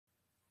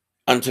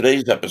On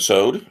today's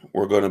episode,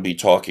 we're going to be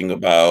talking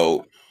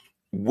about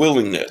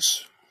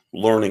willingness,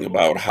 learning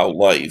about how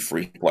life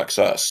reflects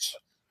us.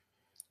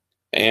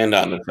 And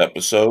on this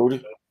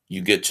episode,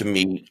 you get to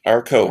meet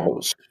our co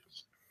host.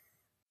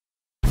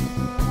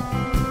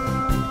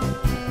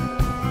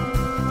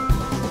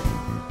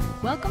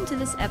 Welcome to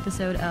this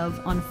episode of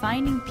On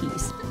Finding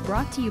Peace,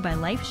 brought to you by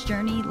Life's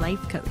Journey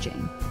Life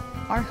Coaching.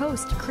 Our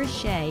host, Chris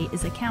Shea,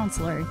 is a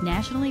counselor,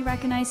 nationally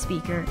recognized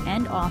speaker,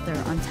 and author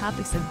on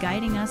topics of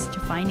guiding us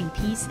to finding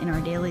peace in our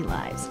daily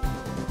lives.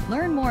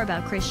 Learn more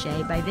about Chris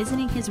Shea by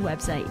visiting his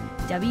website,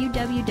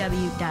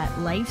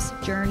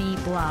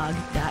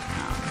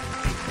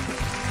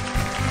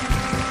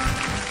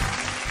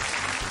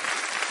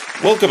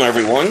 www.lifesjourneyblog.com. Welcome,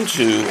 everyone,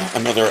 to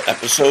another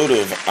episode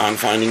of On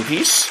Finding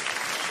Peace.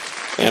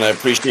 And I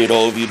appreciate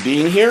all of you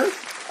being here.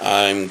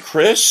 I'm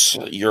Chris,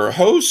 your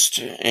host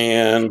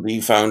and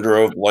the founder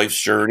of Life's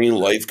Journey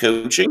Life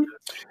Coaching.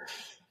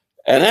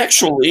 And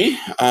actually,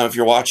 if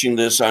you're watching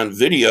this on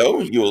video,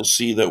 you will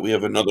see that we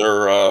have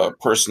another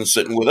person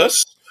sitting with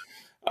us.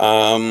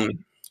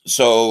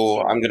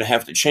 So I'm going to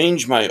have to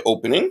change my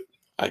opening.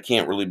 I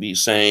can't really be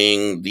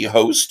saying the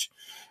host.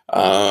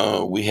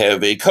 We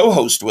have a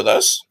co-host with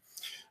us.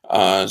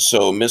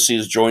 So Missy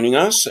is joining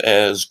us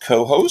as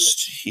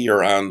co-host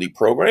here on the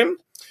program,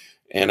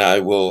 and I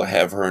will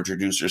have her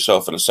introduce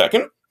herself in a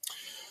second.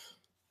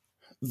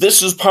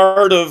 This is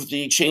part of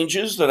the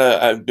changes that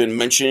I've been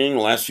mentioning in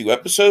the last few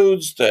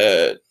episodes,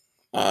 that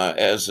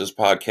as this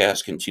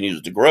podcast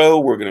continues to grow,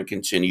 we're going to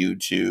continue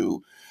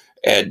to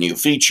add new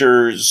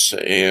features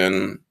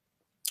and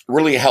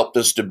really help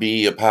this to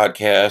be a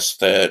podcast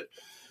that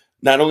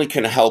not only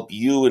can help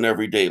you in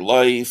everyday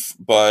life,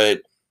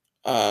 but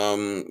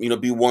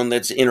be one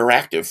that's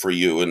interactive for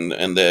you,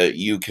 and that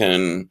you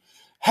can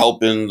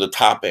help in the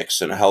topics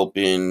and help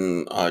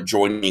in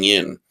joining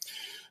in.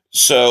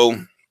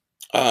 So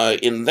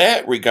in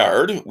that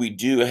regard, we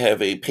do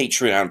have a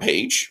Patreon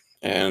page.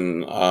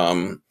 And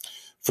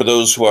for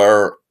those who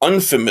are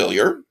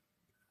unfamiliar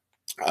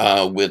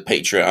with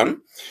Patreon,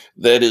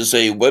 that is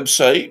a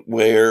website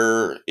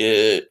where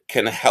it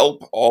can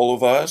help all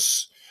of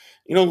us,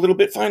 a little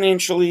bit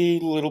financially,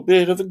 a little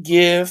bit of a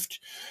gift,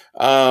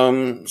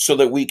 so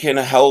that we can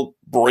help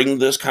bring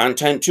this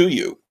content to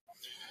you.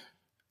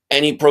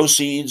 Any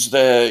proceeds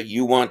that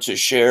you want to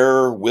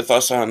share with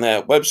us on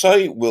that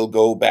website will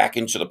go back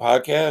into the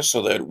podcast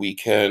so that we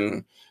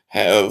can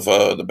have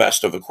the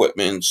best of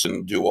equipments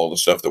and do all the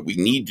stuff that we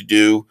need to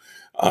do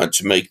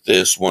to make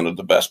this one of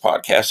the best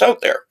podcasts out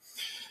there.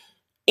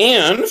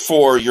 And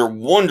for your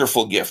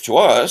wonderful gift to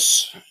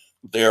us,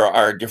 there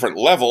are different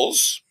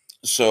levels.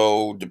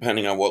 So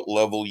depending on what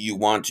level you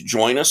want to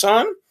join us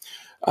on,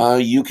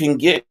 you can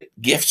get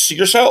gifts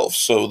yourself.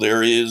 So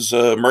there is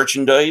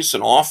merchandise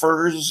and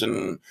offers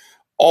and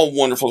all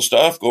wonderful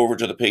stuff. Go over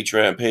to the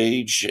Patreon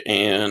page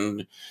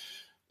and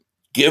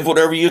give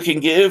whatever you can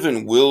give,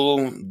 and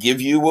we'll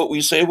give you what we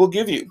say we'll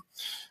give you.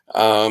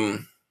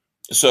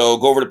 So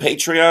go over to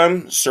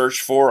Patreon,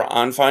 search for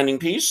On Finding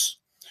Peace,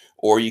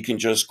 or you can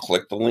just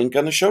click the link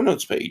on the show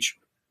notes page.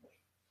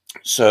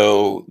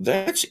 So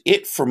that's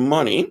it for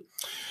money.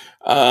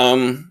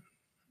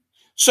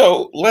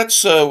 So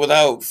let's,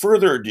 without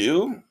further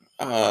ado,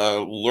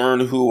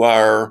 learn who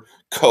our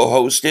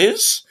co-host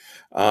is,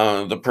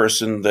 the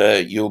person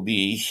that you'll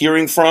be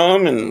hearing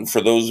from. And for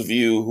those of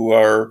you who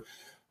are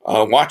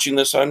watching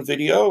this on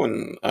video,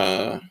 and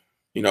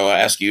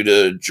ask you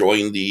to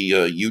join the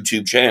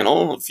YouTube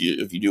channel if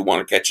you do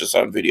want to catch us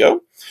on video.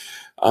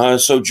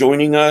 So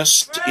joining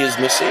us is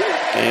Missy,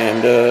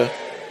 and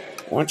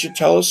why don't you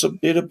tell us a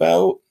bit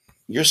about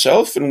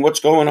yourself and what's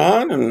going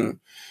on and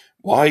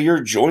why you're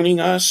joining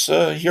us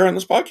here on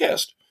this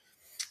podcast.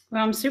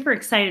 Well, I'm super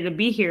excited to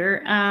be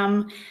here.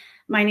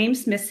 My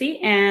name's Missy,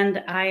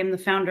 and I am the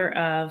founder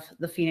of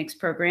the Phoenix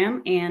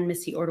program and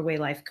Missy Ordway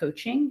Life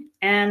Coaching.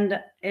 And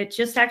it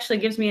just actually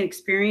gives me an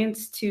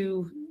experience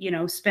to,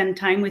 spend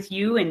time with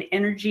you and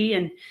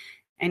energy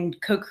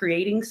and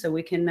co-creating, so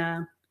we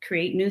can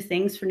create new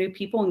things for new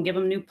people and give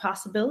them new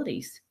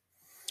possibilities.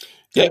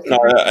 Yeah, no,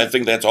 I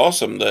think that's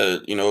awesome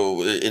that,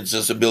 it's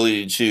this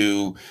ability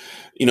to,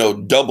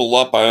 double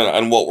up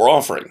on what we're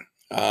offering.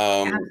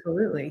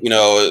 Absolutely.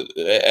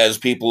 As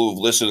people who've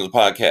listened to the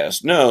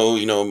podcast know,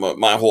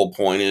 my whole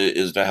point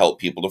is to help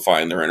people to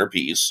find their inner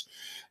peace.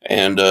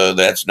 And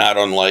that's not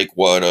unlike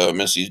what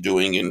Missy's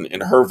doing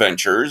in her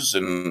ventures.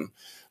 And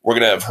we're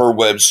going to have her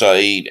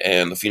website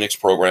and the Phoenix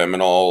program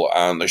and all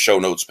on the show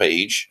notes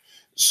page.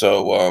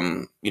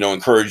 So,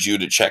 encourage you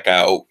to check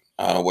out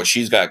what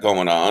she's got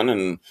going on.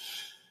 And,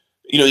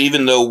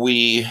 even though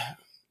we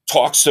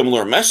talk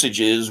similar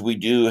messages, we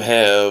do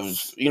have,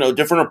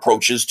 different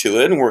approaches to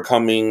it. And we're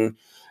coming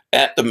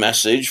at the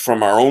message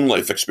from our own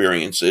life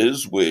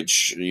experiences,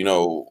 which,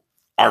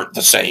 aren't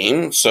the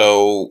same.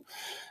 So,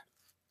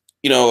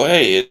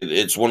 hey,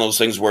 it's one of those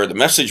things where the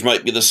message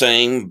might be the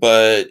same,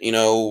 but,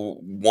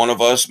 one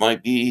of us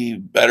might be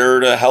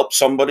better to help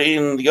somebody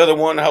and the other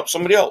one help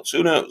somebody else.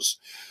 Who knows?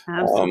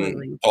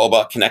 Absolutely. All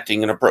about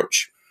connecting and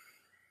approach.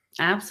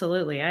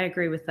 Absolutely. I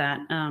agree with that.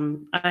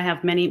 I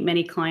have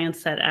many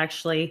clients that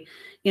actually,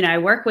 I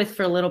work with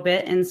for a little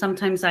bit, and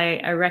sometimes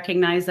I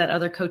recognize that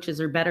other coaches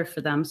are better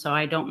for them. So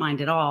I don't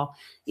mind at all,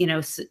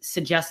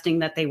 suggesting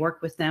that they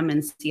work with them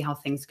and see how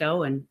things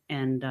go, and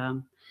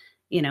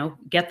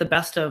get the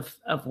best of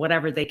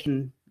whatever they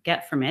can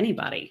get from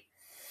anybody.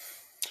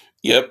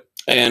 Yep.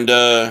 And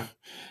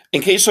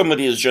in case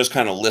somebody is just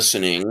kind of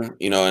listening,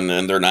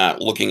 and they're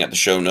not looking at the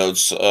show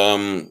notes,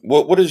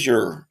 what is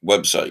your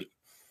website?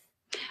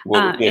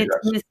 What's the It's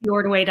address?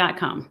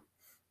 missyordway.com.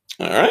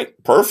 All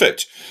right,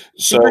 perfect.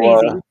 So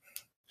Super easy.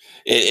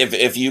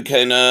 if you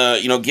can,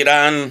 get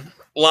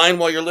online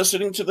while you're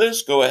listening to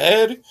this, go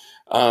ahead.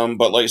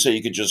 But like I say,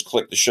 you could just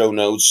click the show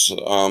notes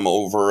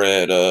over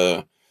at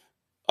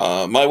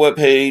my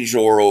webpage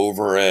or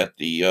over at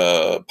the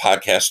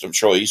podcast of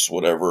choice,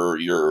 whatever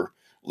you're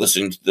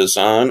listening to this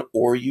on,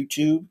 or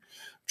YouTube.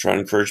 Try to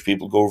encourage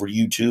people to go over to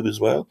YouTube as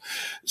well.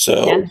 Yeah.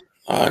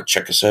 So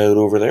check us out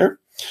over there.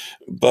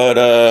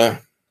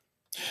 But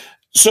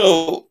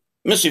so,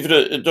 Missy, if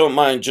you don't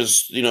mind,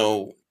 just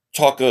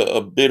talk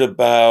a bit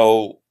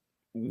about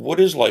what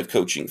is life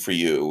coaching for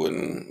you.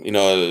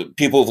 And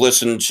people have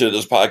listened to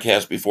this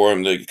podcast before,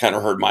 and they kind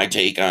of heard my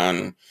take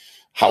on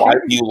how I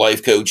Sure. view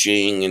life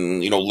coaching,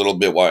 and a little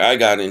bit why I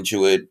got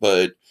into it.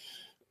 But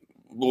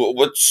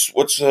what's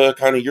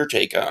kind of your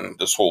take on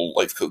this whole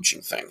life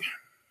coaching thing?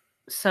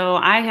 So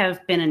I have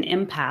been an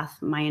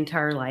empath my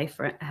entire life.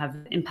 I have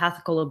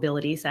empathical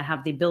abilities. I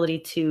have the ability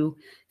to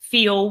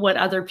feel what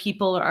other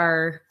people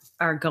are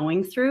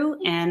going through,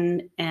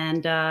 and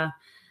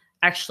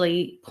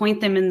actually point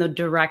them in the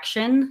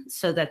direction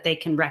so that they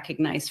can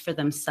recognize for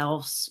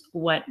themselves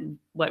what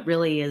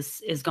really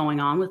is going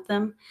on with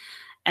them.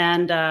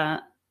 And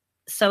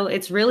so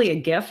it's really a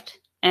gift.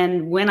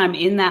 And when I'm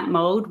in that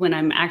mode, when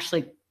I'm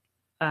actually,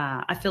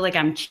 I feel like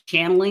I'm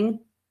channeling.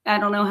 I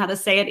don't know how to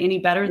say it any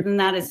better than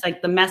that. It's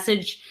like the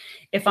message.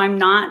 If I'm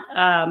not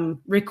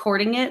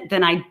recording it,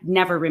 then I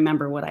never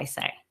remember what I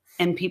say.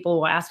 And people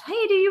will ask,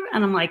 "Hey, do you?"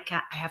 And I'm like,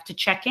 "I have to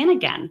check in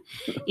again,"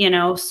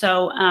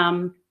 So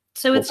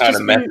What it's kind of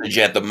just been, message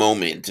at the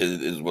moment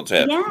is what's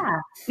happening?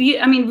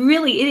 yeah. I mean,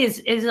 really,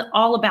 it is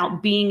all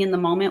about being in the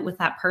moment with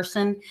that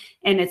person,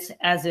 and it's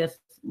as if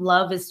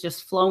love is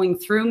just flowing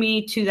through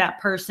me to that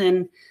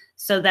person,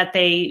 so that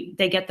they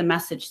get the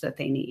message that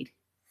they need.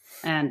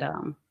 And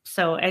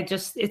so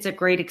it's a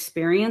great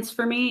experience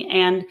for me.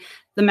 And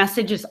the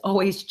message is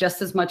always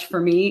just as much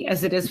for me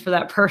as it is for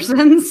that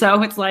person.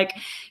 So it's like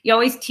you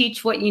always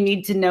teach what you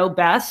need to know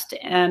best.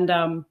 And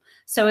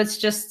so it's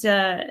just,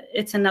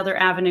 it's another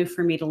avenue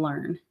for me to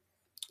learn.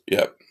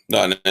 Yep.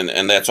 No,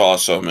 and that's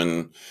awesome.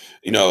 And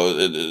you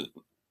know,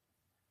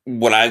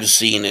 what I've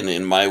seen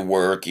in my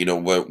work,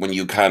 when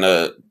you kind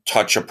of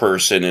touch a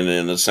person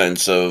in a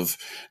sense of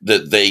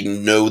that they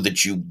know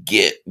that you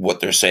get what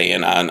they're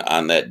saying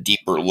on that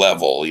deeper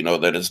level,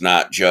 that it's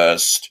not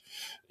just,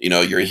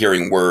 you're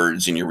hearing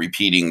words and you're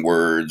repeating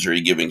words or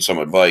you're giving some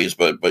advice,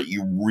 but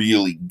you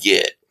really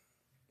get,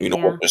 what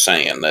Yeah. they're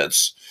saying.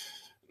 That's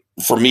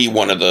for me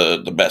one of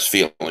the best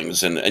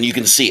feelings, and you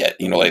can see it,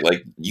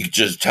 like you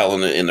just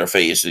tell in their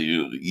face that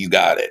you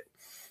got it.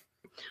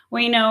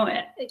 Well,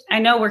 I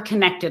know we're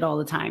connected all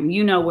the time.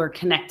 We're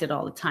connected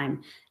all the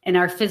time. And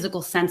our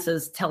physical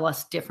senses tell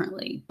us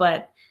differently.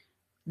 But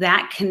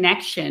that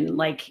connection,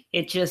 like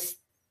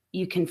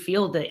you can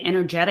feel the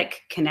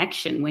energetic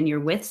connection when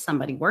you're with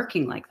somebody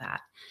working like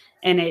that.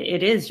 And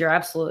you're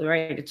absolutely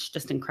right. It's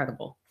just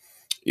incredible.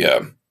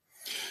 Yeah.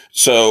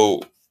 So,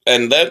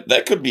 and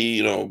that could be,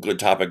 a good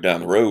topic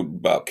down the road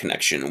about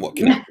connection and what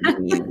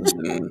connection means.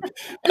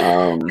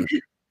 And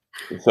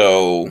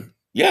so,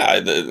 yeah,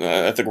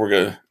 I think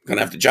we're gonna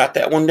have to jot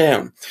that one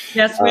down.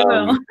 Yes, we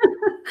will. Um,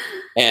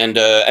 and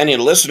any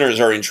listeners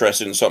are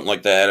interested in something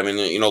like that. I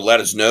mean, let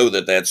us know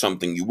that that's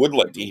something you would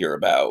like to hear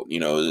about.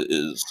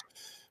 Is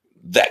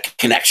that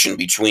connection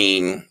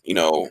between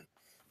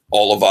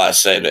all of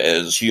us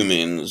as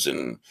humans,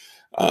 and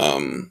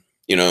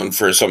and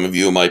for some of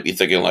you, it might be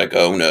thinking like,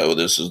 "Oh no,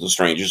 this is the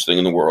strangest thing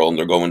in the world," and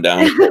they're going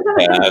down a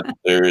path.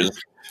 There's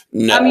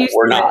no, I'm used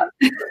we're to not.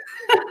 it.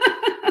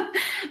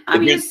 If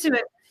I'm you're, used to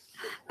it.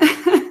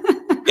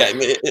 yeah, I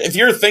mean, if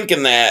you're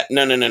thinking that,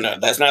 no,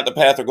 that's not the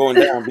path they're going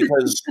down,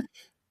 because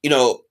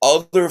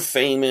other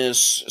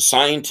famous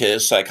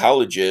scientists,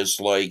 psychologists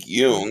like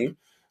Jung,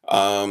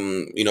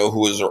 who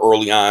was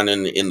early on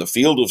in the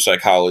field of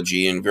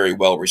psychology and very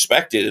well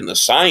respected in the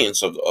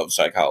science of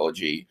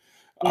psychology,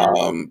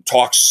 Yeah.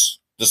 talks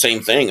the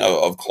same thing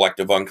of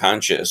collective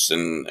unconscious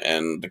and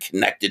the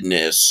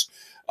connectedness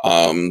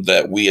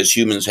that we as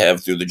humans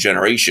have through the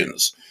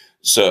generations.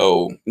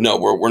 So no,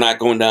 we're not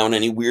going down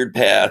any weird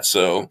path.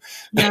 So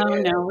No,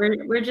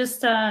 we're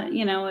just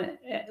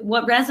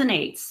what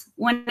resonates.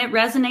 When it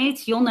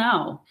resonates, you'll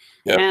know.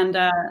 yep, And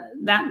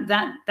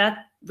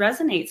that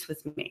resonates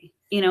with me,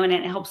 and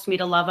it helps me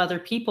to love other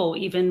people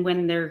even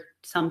when they're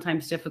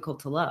sometimes difficult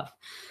to love.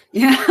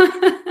 Yeah.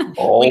 We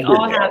all been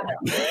all have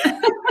there.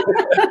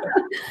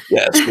 them.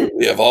 Yes,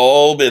 we have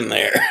all been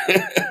there.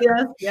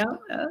 Yes, yeah.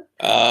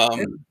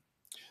 Um,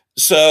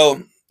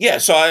 so Yeah,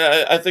 so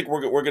I think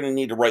we're going to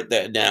need to write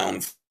that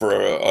down for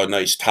a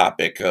nice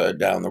topic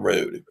down the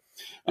road.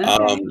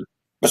 Um, Okay.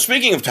 but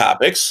speaking of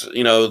topics,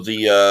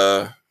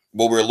 the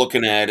what we're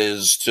looking at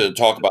is to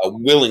talk about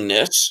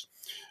willingness,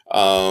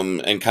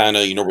 and kind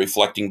of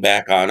reflecting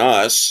back on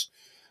us.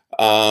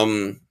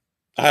 Um,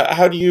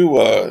 how do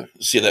you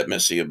see that,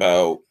 Missy?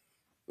 About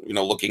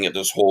looking at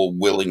this whole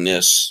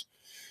willingness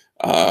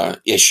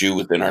issue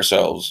within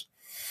ourselves.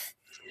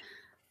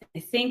 I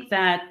think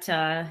that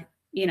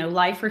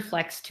life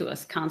reflects to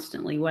us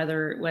constantly,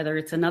 whether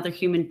it's another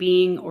human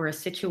being or a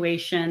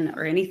situation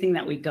or anything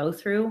that we go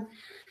through.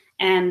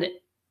 And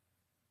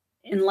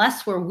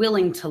unless we're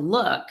willing to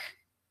look,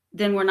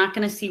 then we're not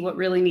going to see what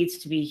really needs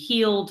to be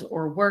healed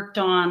or worked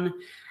on,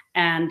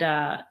 and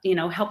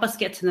help us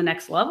get to the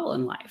next level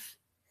in life.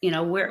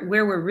 Where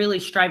we're really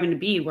striving to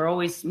be. We're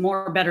always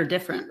more, better,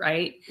 different,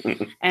 right?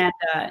 And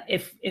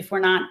if we're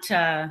not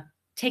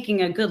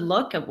taking a good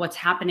look at what's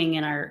happening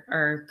in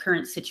our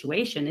current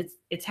situation,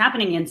 it's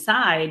happening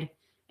inside,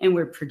 and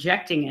we're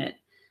projecting it,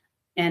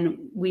 and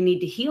we need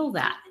to heal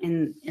that,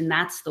 and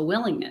that's the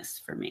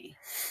willingness for me.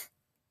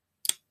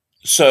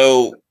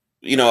 So,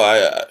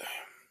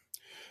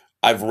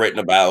 I've written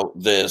about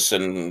this,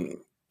 and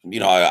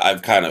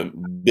I've kind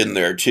of been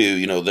there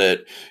too.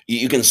 That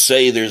you can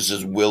say there's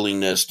this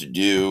willingness to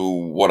do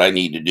what I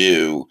need to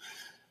do,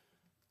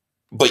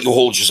 but you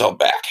hold yourself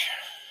back.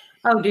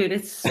 Oh, dude,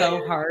 it's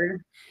so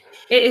hard.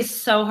 It is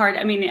so hard.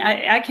 I mean,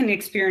 I can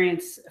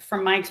experience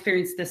from my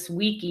experience this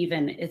week,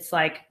 even it's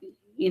like,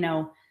 you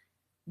know,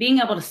 being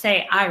able to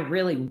say, I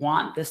really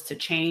want this to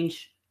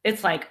change.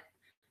 It's like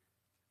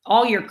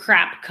all your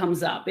crap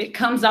comes up. It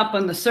comes up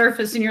on the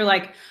surface, and you're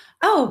like,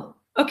 oh,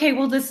 okay,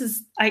 well, this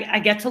is, I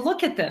get to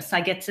look at this.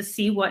 I get to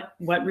see what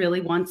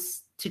really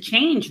wants to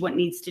change, what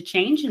needs to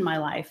change in my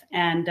life.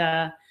 And,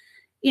 that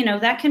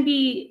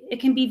it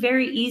can be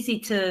very easy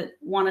to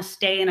want to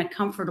stay in a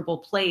comfortable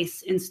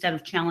place instead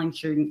of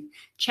challenging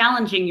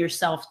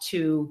yourself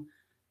to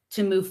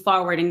move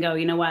forward and go,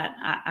 you know what,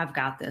 I've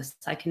got this,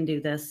 I can do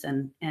this.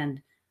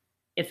 And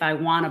if I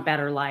want a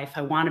better life,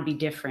 I want to be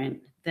different,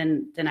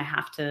 then I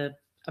have to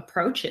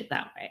approach it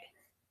that way.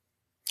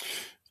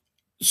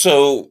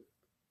 So,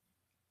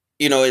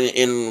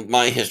 in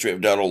my history,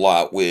 I've done a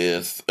lot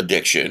with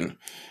addiction,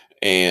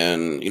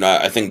 and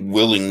I think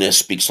willingness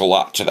speaks a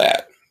lot to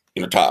that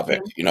Yeah.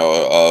 topic.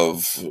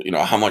 Of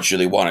how much do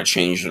they want to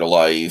change their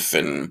life,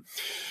 and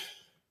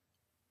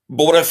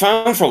but what I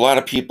found for a lot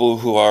of people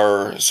who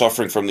are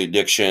suffering from the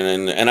addiction,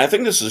 and I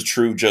think this is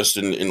true just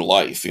in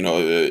life,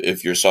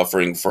 if you're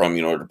suffering from,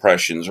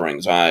 depressions or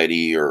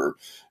anxiety, or,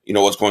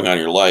 what's going on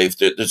in your life,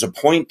 there's a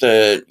point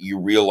that you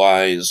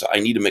realize I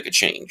need to make a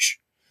change.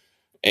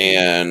 Right.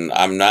 And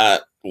I'm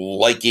not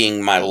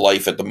liking my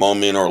life at the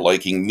moment or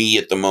liking me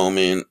at the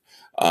moment.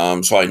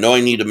 So I know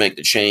I need to make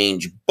the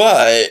change,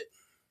 but,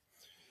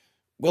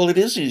 well, it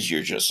is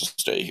easier just to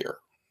stay here.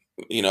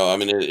 I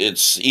mean,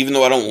 it's even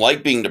though I don't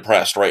like being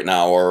depressed right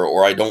now,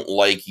 or I don't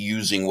like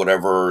using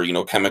whatever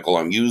chemical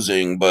I'm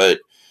using, but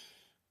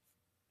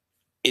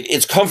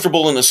it's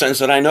comfortable in the sense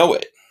that I know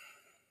it.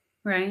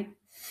 Right.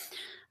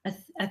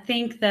 I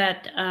think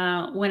that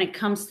when it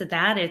comes to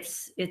that,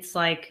 it's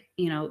like,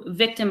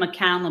 victim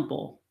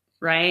accountable,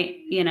 right?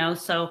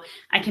 So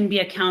I can be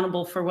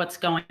accountable for what's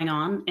going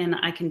on, and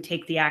I can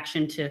take the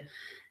action to,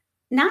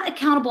 not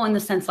accountable in the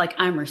sense like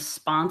I'm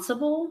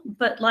responsible,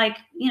 but like,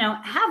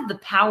 have the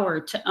power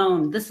to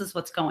own this is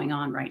what's going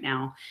on right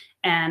now.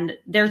 And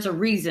there's a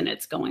reason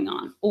it's going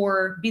on,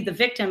 or be the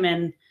victim.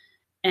 And,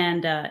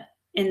 and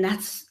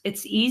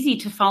it's easy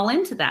to fall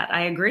into that.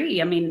 I agree.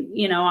 I mean,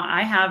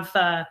 I have,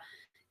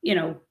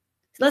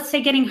 let's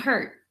say getting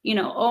hurt,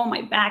 oh,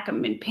 my back,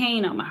 I'm in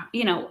pain. And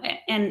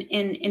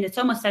it's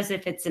almost as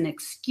if it's an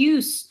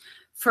excuse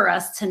for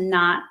us to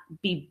not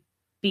be,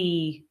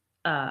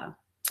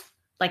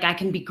 like I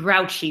can be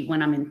grouchy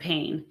when I'm in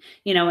pain,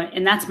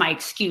 and that's my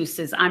excuse,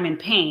 is I'm in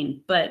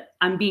pain, but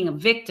I'm being a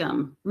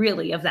victim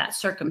really of that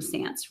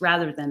circumstance,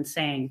 rather than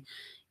saying,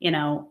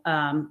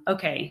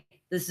 okay,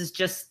 this is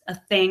just a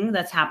thing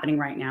that's happening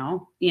right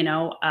now.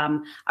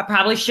 I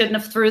probably shouldn't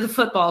have threw the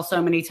football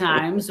so many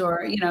times,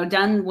 or,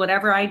 done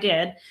whatever I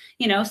did,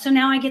 so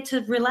now I get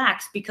to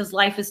relax because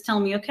life is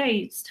telling me, okay,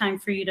 it's time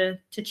for you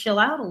to chill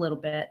out a little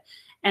bit.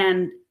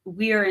 And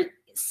we are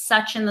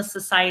such in the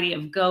society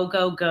of go,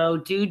 go, go,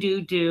 do,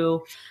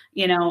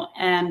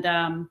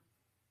 and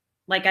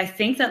like, I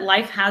think that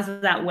life has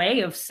that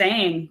way of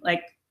saying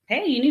like,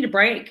 hey, you need a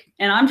break,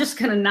 and I'm just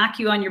going to knock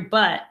you on your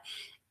butt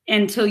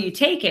until you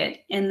take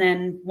it. And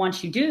then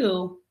once you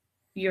do,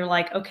 you're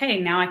like, okay,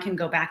 now I can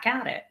go back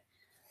at it.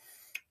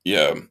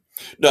 Yeah.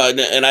 No,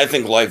 and I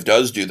think life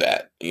does do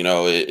that.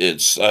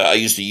 It's I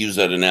used to use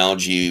that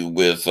analogy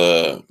with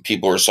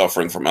people who are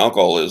suffering from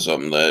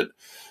alcoholism, that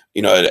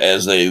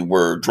as they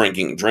were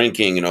drinking,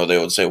 they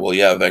would say, well,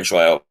 yeah,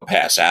 eventually I'll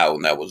pass out.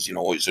 And that was,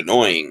 always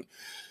annoying.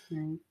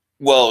 Right.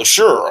 Well,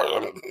 sure,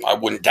 I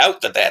wouldn't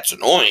doubt that that's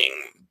annoying,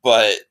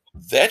 but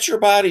that's your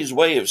body's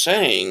way of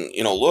saying,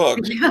 look,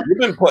 Yeah. you've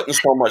been putting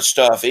so much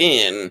stuff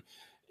in,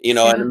 And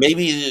Yeah.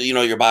 maybe,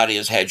 your body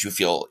has had you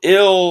feel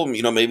ill,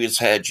 maybe it's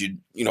had you,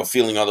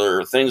 feeling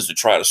other things to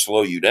try to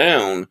slow you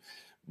down.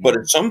 But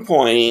Yeah. at some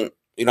point,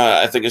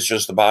 I think it's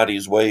just the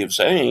body's way of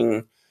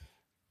saying,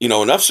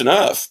 enough's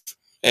enough.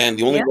 And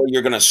the only Yeah. way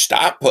you're going to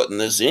stop putting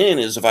this in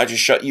is if I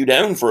just shut you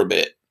down for a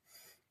bit.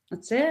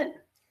 That's it.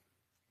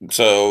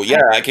 So, I,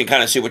 yeah, I can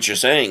kind of see what you're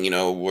saying,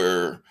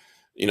 where,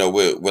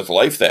 with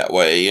life that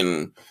way.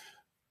 And,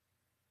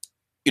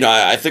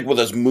 I think with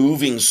us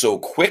moving so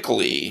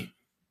quickly,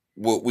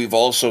 we've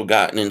also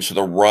gotten into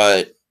the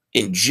rut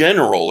in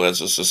general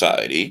as a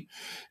society,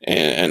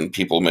 and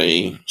people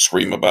may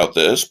scream about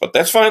this, but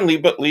that's fine.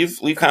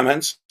 Leave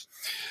comments.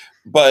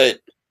 But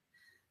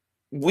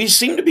we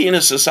seem to be in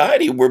a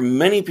society where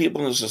many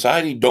people in the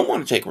society don't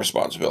want to take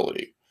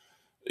responsibility.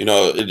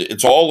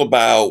 It's all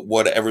about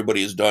what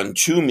everybody has done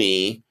to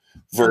me oh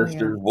versus,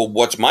 yeah. well,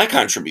 what's my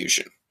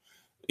contribution?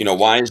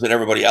 Why is it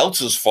everybody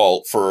else's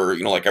fault for,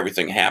 like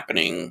everything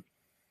happening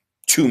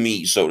to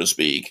me, so to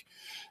speak?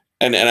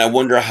 And I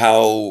wonder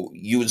how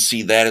you would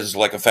see that as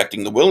like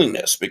affecting the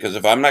willingness, because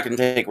if I'm not going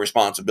to take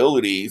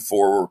responsibility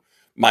for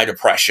my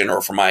depression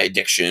or for my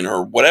addiction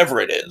or whatever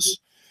it is,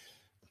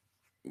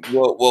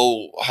 well,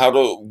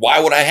 why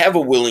would I have a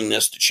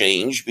willingness to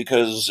change?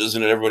 Because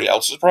isn't it everybody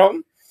else's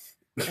problem?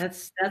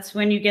 That's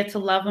when you get to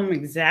love them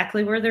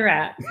exactly where they're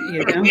at.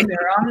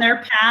 They're on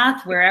their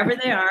path wherever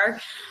they are.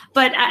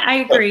 But I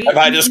Have agree.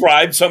 I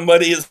described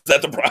somebody? Is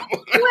that the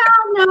problem?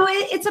 Well, no,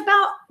 it's about,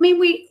 I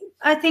mean,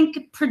 I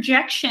think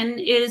projection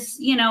is,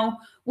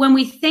 when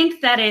we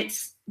think that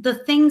it's the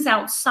things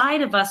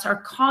outside of us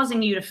are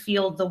causing you to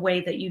feel the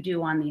way that you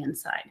do on the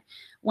inside.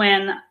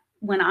 When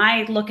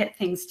I look at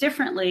things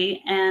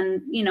differently,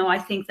 and, I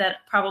think that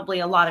probably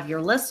a lot of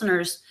your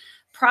listeners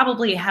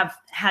probably have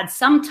had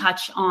some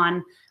touch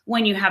on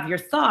when you have your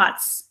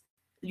thoughts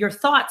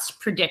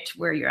predict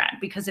where you're at.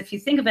 Because if you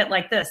think of it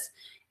like this,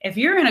 if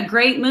you're in a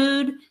great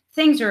mood,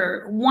 things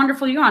are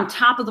wonderful, you're on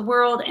top of the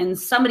world, and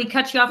somebody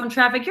cuts you off in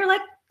traffic, you're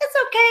like, it's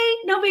okay,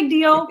 no big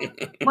deal,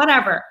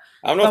 whatever.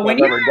 I don't know But if when I've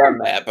you're ever done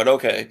that, but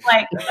okay.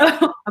 like,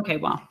 okay,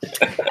 well,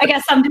 I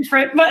guess I'm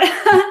different,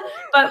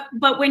 but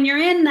but when you're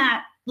in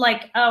that,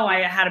 like, oh,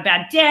 I had a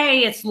bad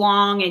day, it's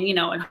long and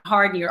and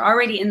hard, and you're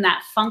already in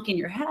that funk in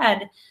your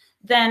head,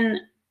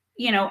 then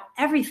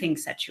everything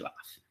sets you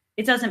off.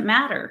 It doesn't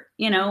matter,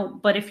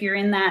 but if you're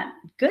in that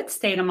good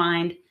state of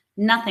mind,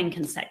 nothing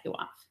can set you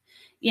off,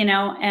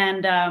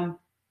 and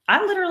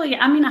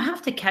I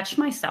have to catch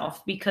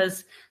myself,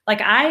 because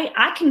like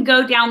I can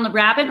go down the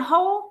rabbit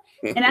hole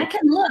and I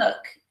can look,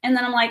 and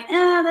then I'm like,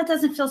 that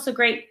doesn't feel so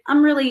great.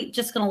 I'm really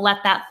just going to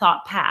let that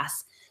thought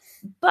pass.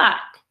 But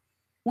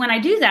when I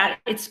do that,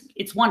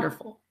 it's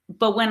wonderful.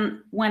 But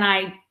when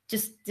I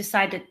just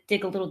decide to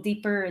dig a little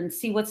deeper and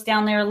see what's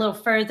down there a little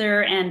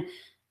further, and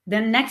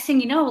then next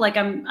thing you know, like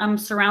I'm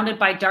surrounded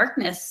by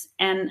darkness,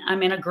 and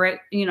I'm in a great,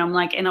 I'm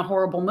like in a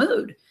horrible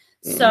mood.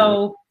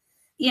 So,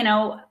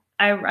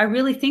 I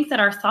really think that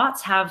our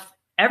thoughts have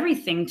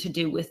everything to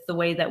do with the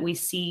way that we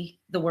see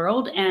the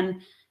world,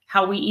 and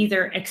how we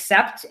either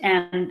accept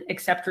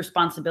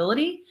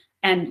responsibility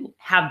and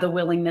have the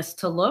willingness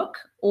to look,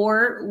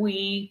 or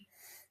we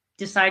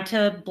decide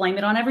to blame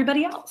it on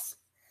everybody else.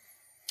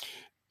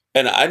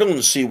 And I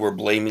don't see where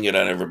blaming it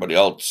on everybody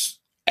else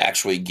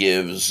actually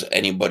gives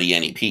anybody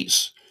any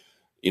peace.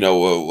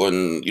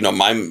 When,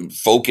 my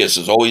focus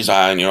is always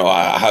on,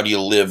 how do you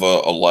live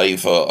a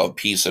life of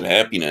peace and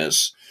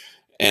happiness?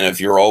 And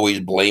if you're always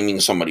blaming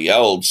somebody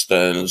else,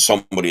 then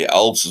somebody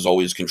else is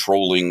always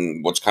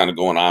controlling what's kind of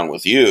going on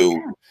with you.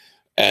 Yeah.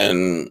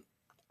 And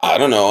I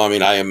don't know. I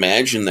mean, I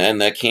imagine then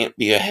that can't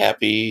be a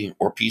happy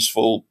or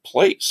peaceful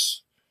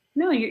place.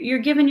 No, you're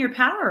giving your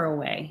power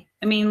away.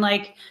 I mean,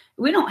 like,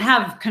 we don't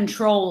have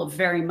control of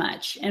very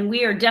much, and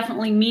we are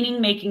definitely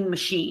meaning-making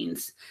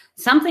machines.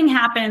 Something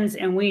happens,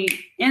 and we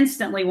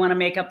instantly want to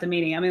make up the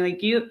meaning. I mean,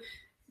 like, you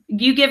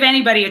give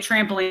anybody a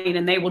trampoline,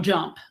 and they will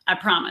jump. I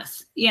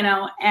promise.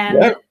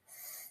 And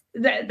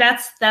Yeah.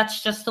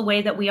 that's just the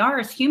way that we are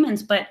as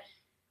humans. But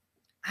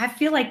I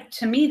feel like,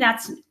 to me,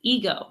 that's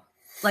ego.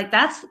 Like,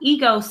 that's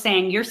ego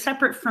saying, you're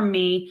separate from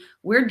me.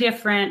 We're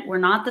different. We're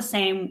not the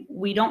same.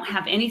 We don't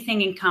have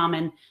anything in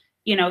common.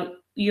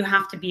 You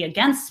have to be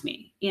against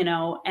me,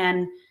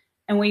 and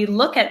we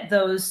look at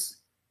those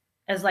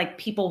as like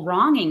people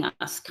wronging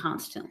us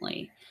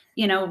constantly,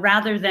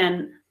 rather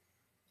than,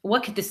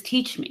 what could this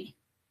teach me?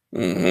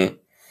 Mm-hmm.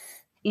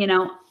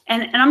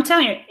 And I'm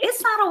telling you,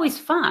 it's not always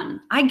fun.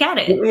 I get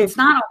it. Mm-hmm. It's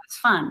not always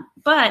fun,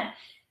 but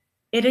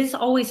it is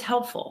always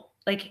helpful.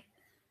 Like,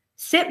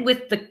 sit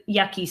with the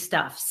yucky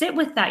stuff, sit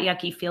with that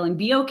yucky feeling,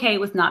 be okay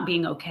with not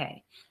being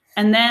okay.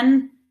 And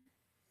then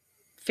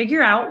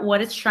figure out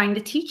what it's trying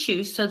to teach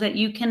you, so that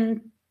you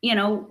can,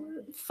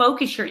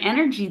 focus your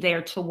energy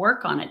there to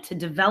work on it, to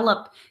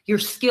develop your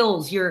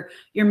skills, your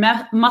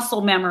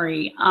muscle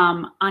memory,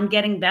 on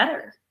getting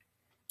better.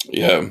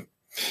 Yeah.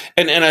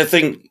 And I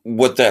think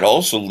what that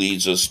also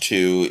leads us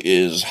to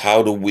is,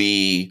 how do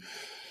we,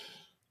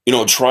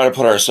 try to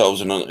put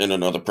ourselves in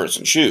another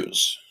person's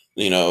shoes,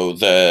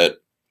 that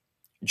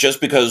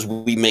just because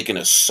we make an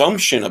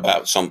assumption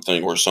about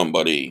something or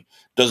somebody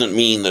doesn't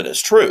mean that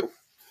it's true,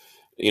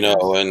 Yes.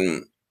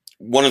 and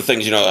one of the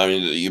things, I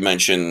mean, you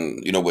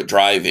mentioned, with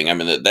driving, I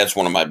mean, that's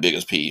one of my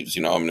biggest peeves,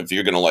 I mean, if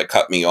you're going to like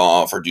cut me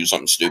off or do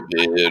something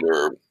stupid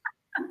or,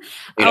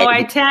 you know, Oh,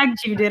 I tagged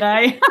you, did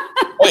I?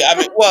 oh yeah, I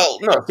mean, well,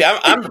 no, see,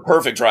 I'm the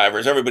perfect driver.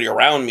 It's everybody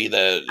around me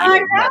that, I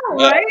know,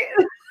 yeah,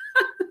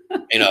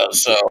 right?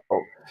 so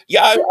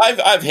yeah,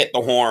 I've hit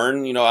the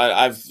horn,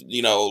 I've,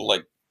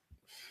 like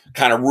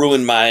kind of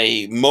ruined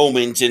my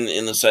moment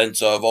in the sense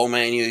of, oh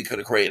man, you could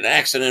have created an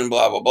accident,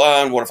 blah blah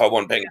blah. And what if I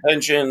wasn't paying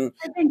attention? And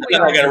I think we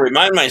then I all got to do.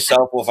 remind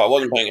myself, well, if I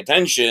wasn't paying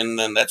attention,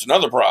 then that's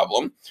another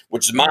problem,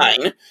 which is Right.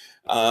 mine.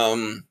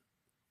 Um,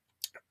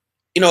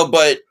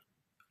 but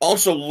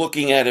also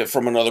looking at it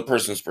from another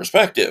person's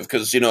perspective,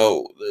 because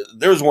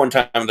there was one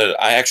time that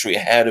I actually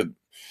had to,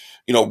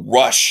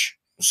 rush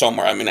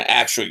somewhere. I mean,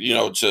 actually,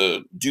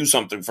 to do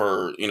something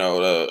for,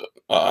 to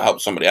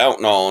help somebody out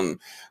and all, and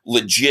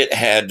legit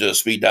had to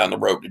speed down the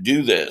road to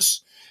do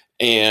this.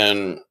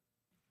 And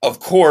of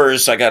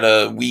course, I got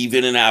to weave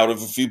in and out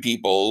of a few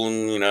people,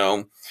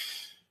 and,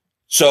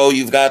 so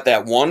you've got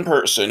that one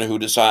person who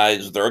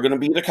decides they're going to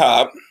be the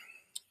cop,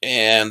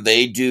 and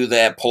they do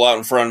that pull out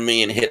in front of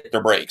me and hit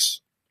their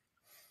brakes.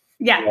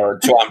 Yeah.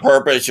 So on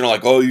purpose,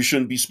 like, oh, you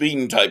shouldn't be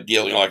speeding type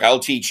deal. Like, I'll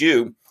teach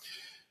you.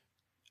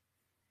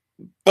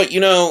 But,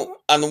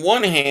 on the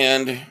one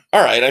hand,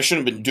 all right, I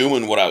shouldn't have been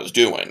doing what I was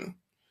doing,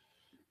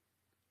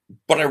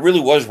 but I really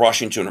was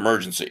rushing to an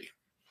emergency.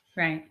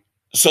 Right.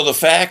 So the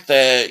fact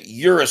that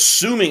you're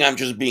assuming I'm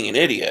just being an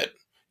idiot,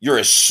 you're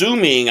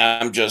assuming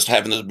I'm just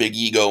having this big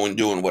ego and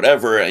doing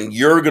whatever, and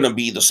you're going to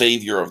be the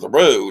savior of the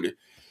road,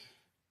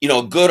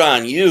 good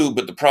on you.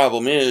 But the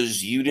problem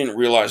is you didn't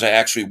realize I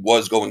actually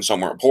was going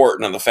somewhere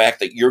important. And the fact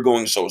that you're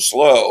going so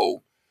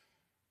slow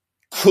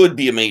could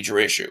be a major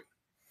issue.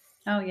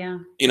 Oh, yeah.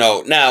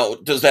 Now,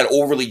 does that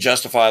overly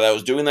justify that I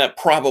was doing that?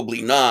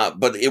 Probably not,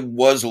 but it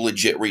was a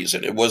legit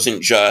reason. It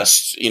wasn't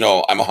just,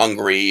 I'm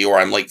hungry or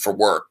I'm late for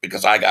work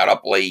because I got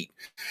up late.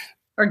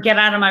 Or get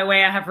out of my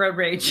way, I have road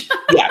rage.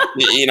 Yeah,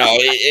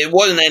 it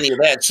wasn't any of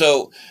that.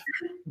 So,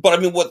 but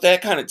I mean, what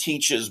that kind of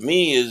teaches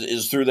me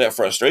is through that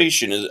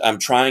frustration is I'm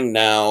trying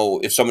now,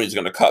 if somebody's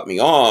going to cut me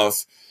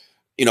off,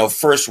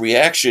 first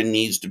reaction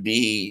needs to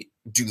be,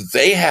 do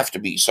they have to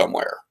be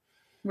somewhere?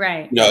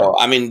 Right.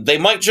 I mean, they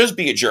might just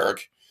be a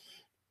jerk,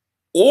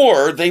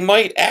 or they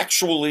might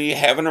actually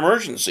have an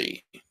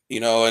emergency,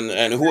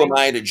 and who am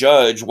Right. I to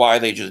judge why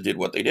they just did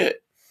what they did?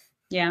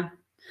 Yeah.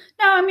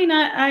 No, I mean,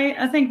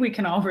 I think we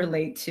can all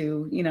relate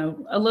to,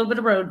 a little bit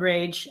of road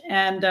rage.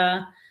 And,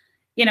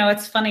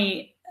 it's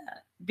funny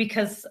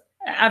because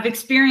I've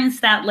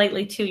experienced that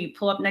lately too. You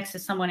pull up next to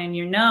someone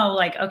and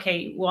like,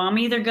 okay, well, I'm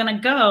either going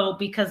to go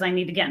because I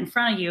need to get in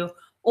front of you,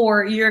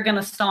 or you're going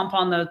to stomp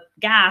on the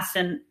gas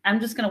and I'm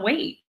just going to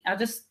wait.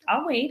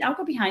 I'll wait. I'll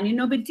go behind you.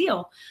 No big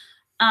deal.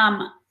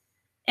 And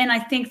I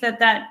think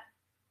that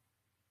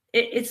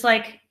it's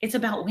like, it's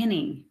about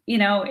winning,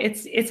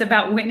 it's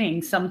about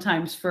winning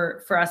sometimes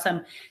for us.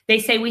 They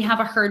say we have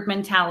a herd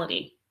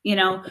mentality,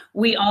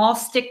 we all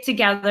stick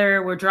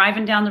together. We're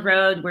driving down the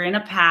road. We're in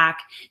a pack,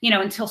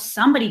 until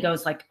somebody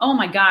goes like, oh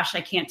my gosh,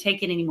 I can't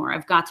take it anymore.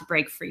 I've got to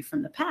break free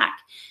from the pack.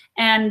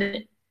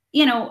 And,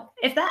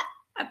 if that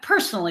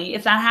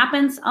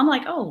happens, I'm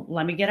like, oh,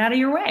 let me get out of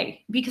your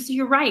way, because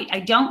you're right. I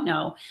don't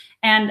know.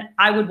 And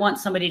I would want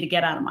somebody to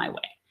get out of my way.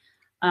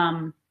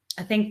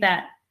 I think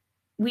that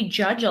we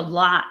judge a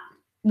lot.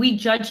 We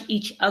judge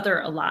each other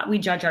a lot. We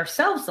judge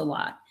ourselves a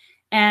lot.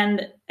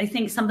 And I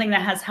think something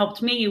that has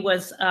helped me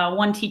was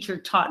one teacher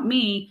taught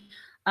me,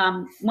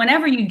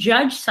 whenever you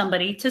judge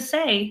somebody, to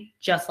say,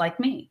 just like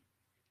me.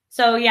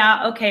 So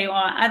yeah, okay,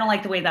 well, I don't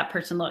like the way that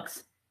person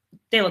looks.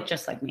 They look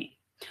just like me.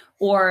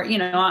 Or,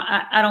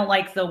 I don't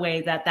like the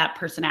way that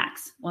person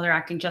acts. Well, they're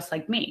acting just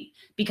like me.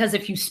 Because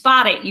if you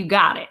spot it, you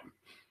got it.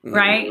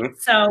 Right. Mm-hmm.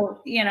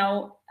 So,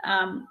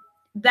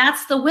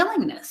 that's the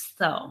willingness,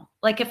 though.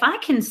 Like, if I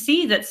can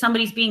see that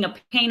somebody's being a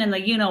pain in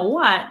the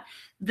what,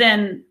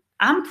 then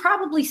I'm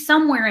probably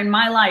somewhere in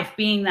my life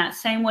being that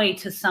same way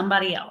to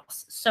somebody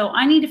else. So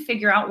I need to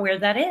figure out where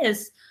that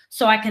is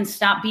so I can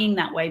stop being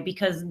that way,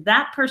 because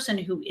that person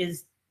who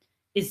is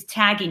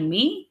tagging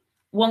me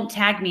won't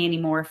tag me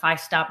anymore if I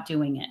stop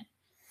doing it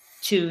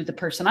to the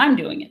person I'm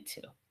doing it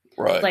to.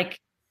 Right. Like,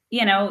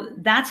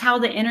 that's how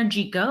the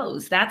energy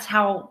goes. That's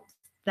how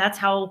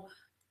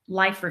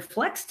life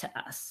reflects to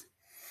us.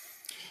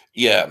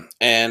 Yeah.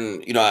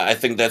 And, I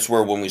think that's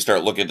where when we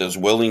start looking at this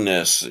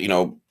willingness,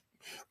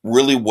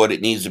 really what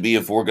it needs to be,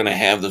 if we're going to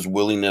have this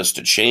willingness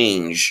to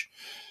change,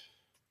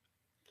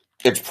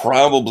 it's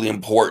probably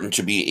important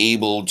to be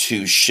able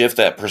to shift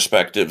that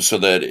perspective so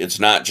that it's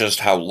not just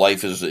how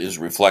life is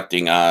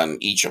reflecting on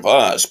each of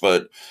us,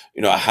 but,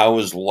 how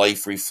is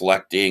life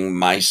reflecting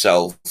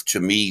myself to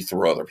me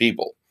through other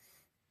people?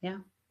 Yeah.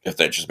 If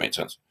that just made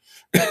sense.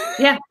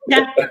 Yeah.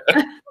 Yeah.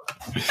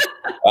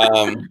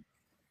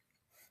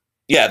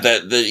 Yeah,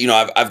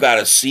 I've got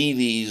to see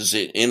these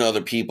in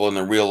other people and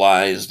then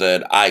realize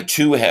that I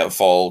too have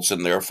faults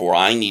and therefore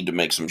I need to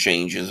make some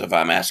changes if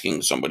I'm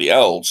asking somebody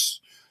else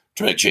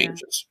to make Yeah.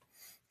 changes.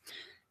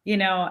 You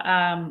know,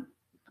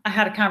 I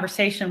had a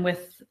conversation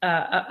with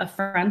a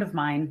friend of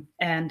mine,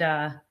 and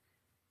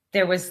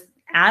there was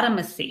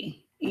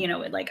adamancy,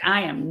 like,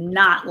 I am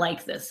not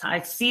like this.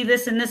 I see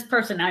this in this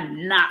person.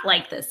 I'm not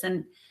like this.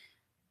 And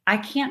I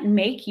can't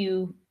make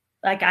you,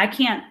 like, I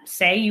can't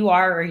say you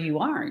are or you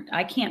aren't.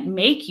 I can't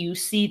make you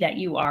see that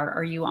you are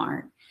or you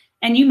aren't.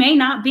 And you may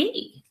not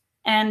be.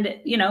 And,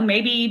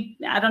 maybe,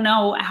 I don't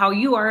know how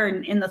you are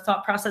in the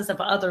thought process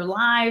of other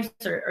lives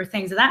or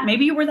things of that.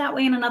 Maybe you were that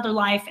way in another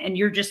life and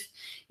you're just,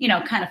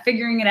 kind of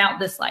figuring it out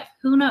this life.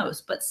 Who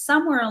knows? But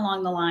somewhere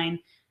along the line,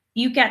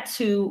 you get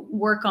to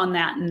work on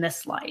that in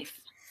this life,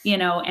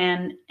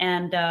 and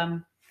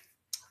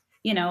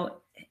you know,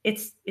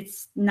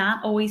 it's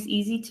not always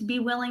easy to be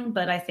willing,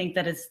 but I think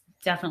that it's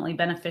definitely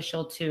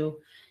beneficial to,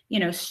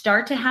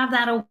 start to have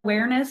that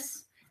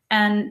awareness.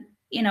 And,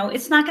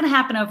 it's not going to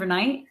happen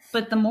overnight,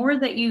 but the more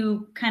that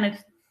you kind of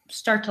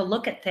start to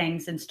look at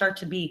things and start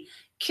to be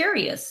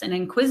curious and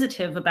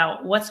inquisitive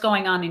about what's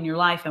going on in your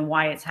life and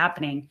why it's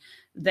happening,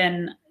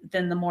 then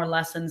the more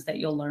lessons that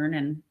you'll learn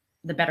and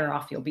the better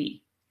off you'll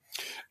be.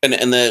 And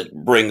that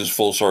brings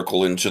full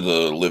circle into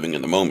the living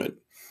in the moment.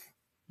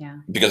 Yeah.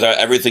 Because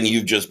everything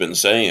you've just been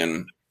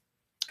saying,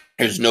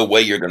 there's no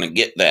way you're going to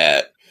get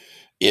that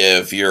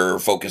if you're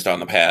focused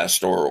on the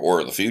past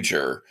or the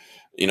future,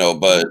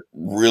 but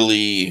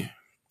really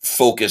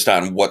focused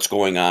on what's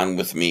going on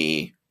with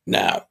me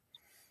now.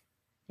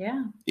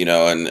 Yeah.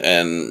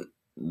 And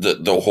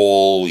the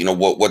whole,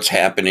 what's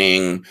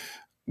happening,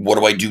 what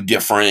do I do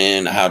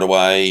different? How do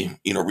I,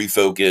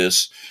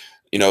 refocus?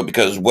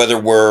 Because whether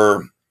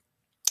we're,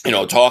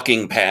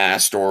 talking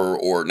past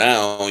or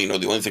now,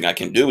 the only thing I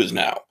can do is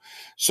now.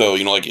 So,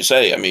 like you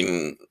say, I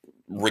mean,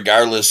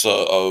 regardless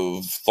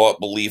of thought,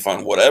 belief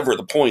on whatever,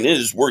 the point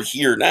is we're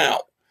here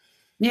now.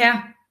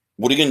 Yeah.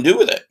 What are you going to do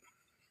with it?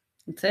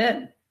 That's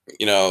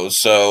it.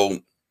 So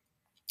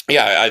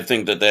yeah, I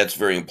think that that's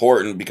very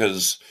important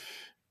because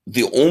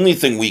the only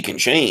thing we can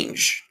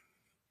change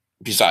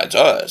besides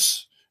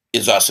us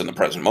is us in the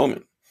present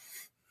moment.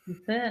 That's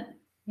it.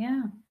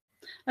 Yeah.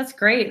 That's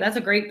great. That's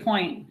a great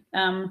point.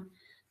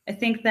 I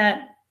think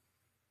that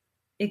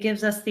it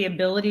gives us the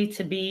ability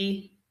to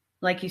be,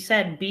 like you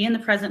said, be in the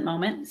present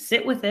moment,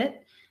 sit with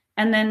it,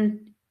 and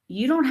then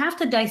you don't have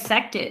to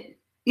dissect it.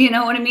 You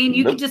know what I mean?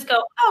 You could Nope. just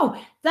go,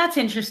 "Oh, that's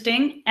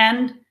interesting,"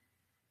 and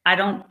I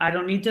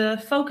don't need to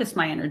focus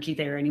my energy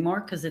there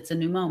anymore because it's a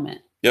new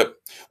moment. Yep.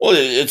 Well,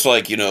 it's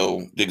like,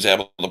 the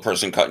example of the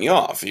person cutting you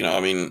off. I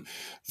mean,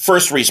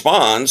 first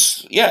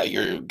response, yeah,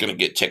 you're going to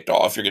get ticked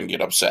off. You're going to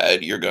get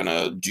upset. You're going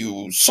to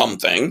do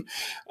something.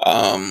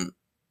 Um,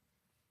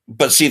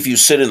 but see, if you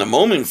sit in the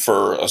moment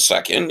for a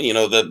second,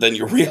 then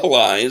you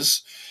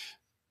realize,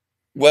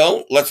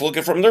 well, let's look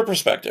at it from their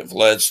perspective.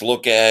 Let's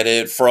look at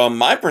it from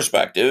my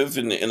perspective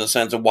in the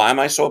sense of why am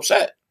I so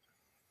upset?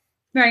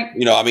 Right.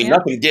 I mean, Yeah.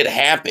 nothing did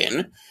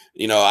happen.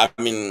 I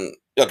mean,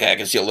 okay, I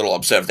can see a little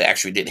upset if they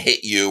actually did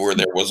hit you or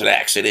there was an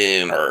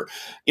accident or,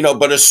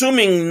 but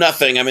assuming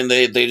nothing, I mean,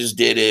 they just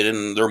did it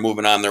and they're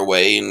moving on their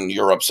way and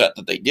you're upset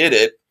that they did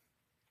it.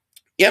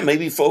 Yeah,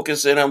 maybe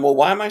focus in on, well,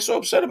 why am I so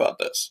upset about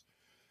this?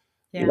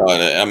 Yeah.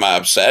 Am I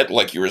upset,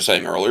 like you were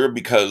saying earlier,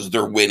 because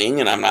they're winning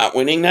and I'm not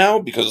winning now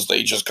because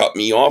they just cut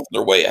me off,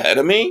 they're way ahead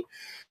of me?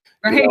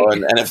 Right.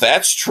 And if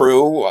that's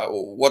true,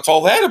 what's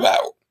all that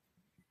about?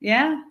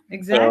 Yeah. So,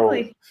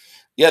 Exactly.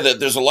 yeah,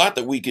 there's a lot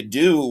that we could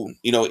do,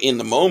 in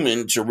the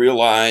moment to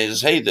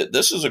realize, hey, that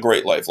this is a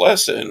great life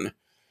lesson.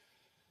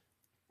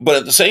 But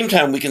at the same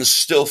time, we can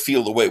still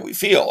feel the way we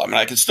feel. I mean,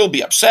 I can still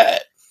be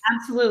upset,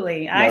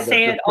 Absolutely. I that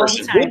say this it all the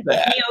person time. did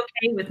that.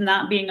 Be okay with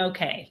not being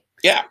okay.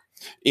 Yeah.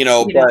 You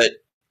know. But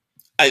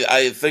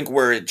I think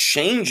where it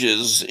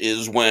changes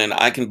is when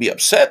I can be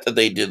upset that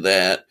they did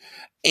that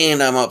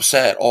and I'm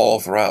upset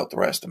all throughout the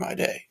rest of my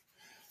day.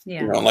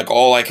 Yeah. Like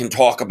all I can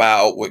talk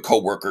about with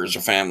coworkers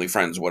or family,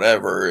 friends,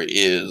 whatever,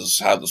 is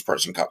how this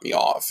person cut me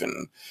off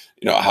and,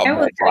 how I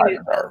will bad tell you,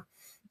 drivers are.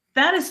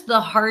 that is the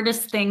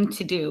hardest thing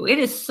to do. It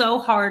is so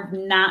hard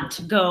not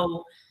to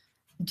go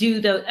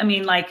I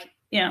mean, like,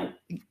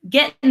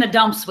 get in the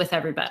dumps with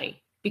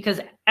everybody because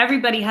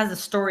everybody has a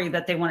story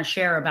that they want to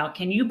share about.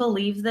 Can you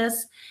believe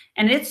this?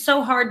 And it's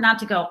so hard not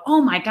to go,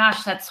 oh my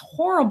gosh, that's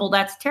horrible.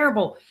 That's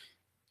terrible.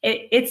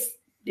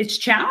 It's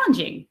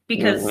challenging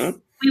because Hmm.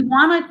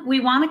 we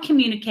want to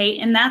communicate,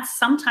 and that's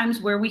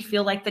sometimes where we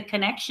feel like the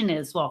connection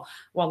is, well,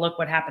 look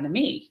what happened to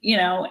me,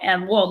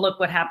 and well, look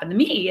what happened to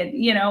me, and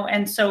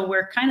and so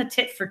we're kind of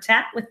tit for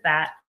tat with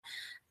that.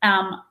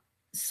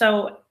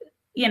 So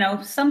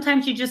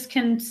sometimes you just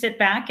can sit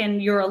back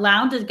and you're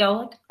allowed to go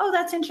like, oh,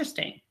 that's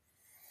interesting,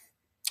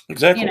 you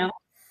Exactly. know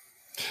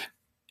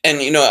And,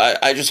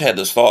 I just had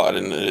this thought,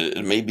 and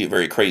it may be a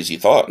very crazy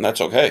thought, and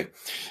that's okay.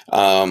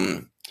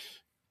 Um,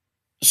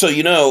 so,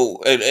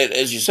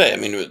 as you say, I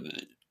mean,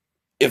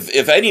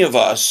 if any of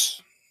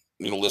us,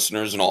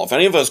 listeners and all, if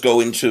any of us go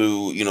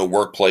into,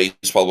 workplace,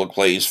 public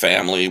place,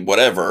 family,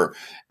 whatever,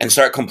 and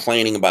start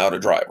complaining about a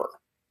driver,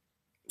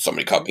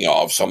 somebody cut me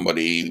off,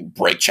 somebody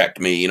brake checked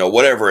me,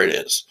 whatever it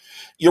is.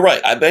 You're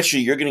right. I bet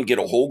you're going to get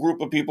a whole group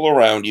of people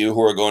around you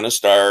who are going to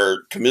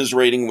start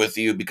commiserating with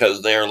you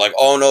because they're like,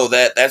 oh no,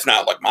 that's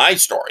not like my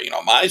story.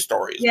 My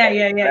story is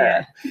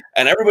yeah.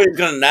 And everybody's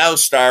going to now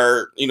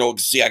start,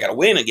 see, I got to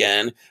win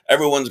again.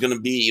 Everyone's going to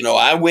be,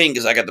 I win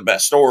because I got the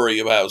best story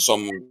about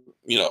some,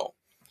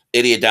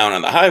 idiot down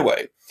on the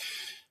highway.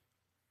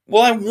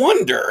 Well, I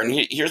wonder,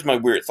 and here's my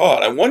weird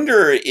thought. I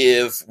wonder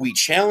if we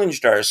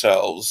challenged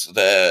ourselves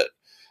that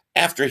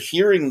after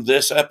hearing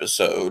this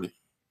episode,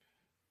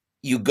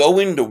 you go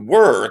into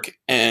work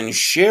and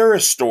share a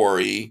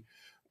story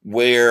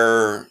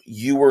where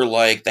you were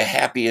like the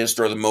happiest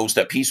or the most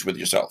at peace with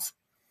yourself.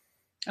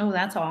 Oh,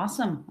 that's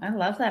awesome. I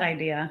love that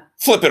idea.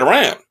 Flip it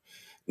around.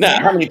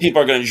 Now, how many people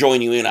are going to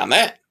join you in on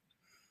that?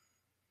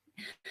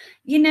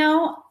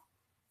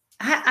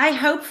 I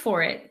hope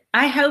for it.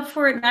 I hope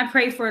for it and I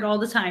pray for it all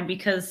the time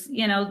because,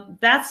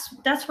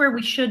 that's where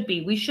we should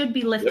be. We should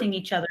be lifting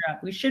each other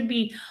up. We should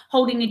be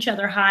holding each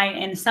other high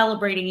and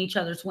celebrating each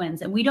other's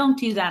wins. And we don't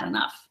do that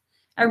enough.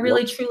 I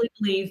really, truly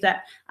believe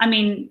that. I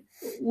mean,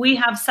 we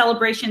have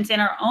celebrations in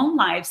our own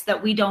lives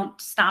that we don't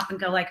stop and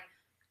go like,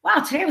 wow,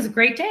 today was a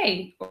great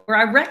day. Or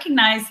I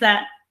recognize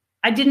that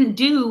I didn't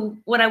do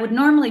what I would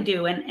normally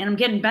do. And I'm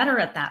getting better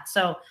at that.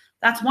 So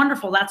that's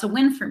wonderful. That's a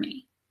win for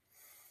me.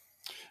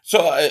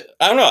 So I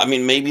don't know. I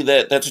mean, maybe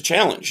that's a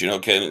challenge.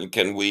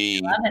 Can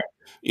we,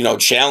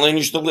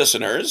 challenge the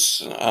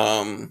listeners?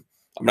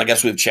 I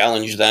guess we've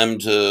challenged them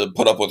to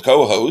put up with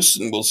co-hosts,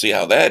 and we'll see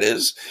how that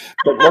is.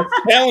 But let's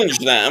challenge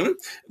them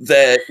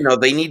that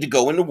they need to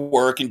go into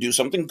work and do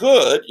something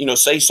good.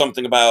 Say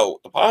something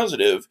about the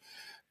positive,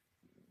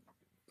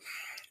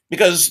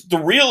 because the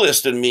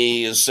realist in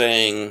me is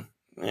saying,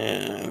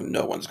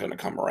 no one's going to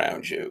come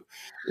around you.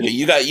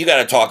 You got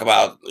to talk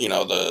about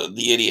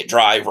the idiot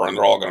driver, and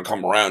they're all going to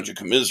come around you,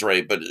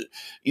 commiserate. But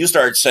you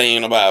start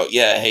saying about,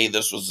 hey,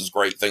 this was this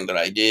great thing that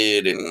I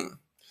did, and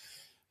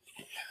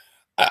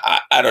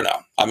I don't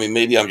know. I mean,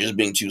 maybe I'm just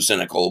being too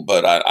cynical,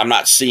 but I'm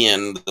not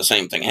seeing the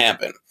same thing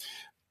happen.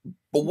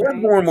 But what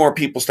if more and more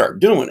people start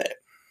doing it?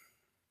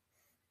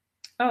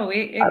 Oh,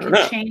 it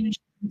could change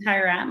the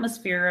entire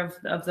atmosphere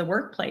of the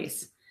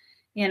workplace.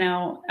 We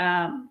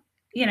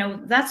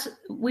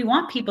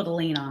want people to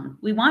lean on.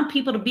 We want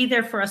people to be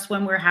there for us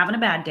when we're having a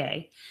bad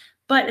day.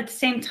 But at the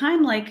same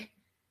time,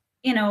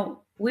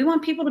 we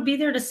want people to be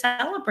there to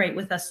celebrate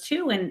with us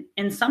too.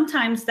 And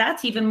sometimes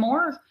that's even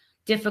more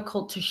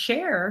difficult to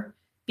share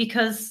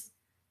because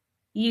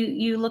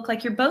you look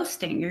like you're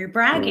boasting or you're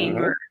bragging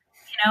or,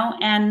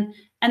 and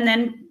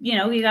then,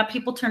 you got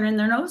people turning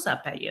their nose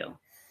up at you.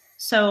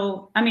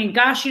 So, I mean,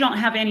 gosh, you don't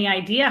have any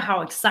idea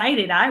how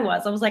excited I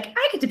was. I was like,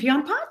 I get to be on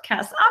a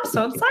podcast. I'm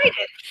so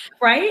excited,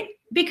 right?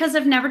 Because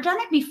I've never done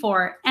it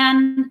before.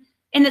 And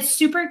it's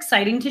super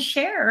exciting to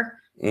share.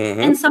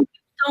 And some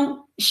people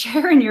don't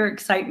share in your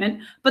excitement,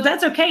 but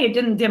that's okay. It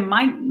didn't dim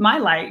my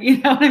light, you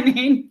know what I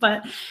mean?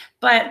 But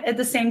at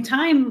the same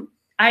time,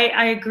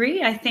 I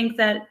agree. I think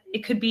that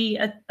it could be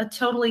a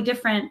totally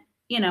different,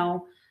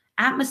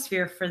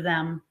 atmosphere for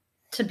them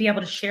to be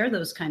able to share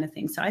those kind of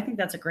things. So I think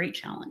that's a great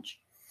challenge.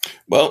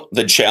 Well,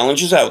 the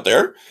challenge is out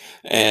there,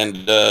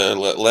 and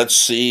let's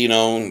see,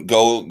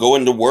 go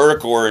into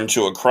work or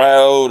into a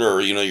crowd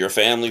or, your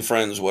family,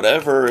 friends,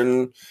 whatever.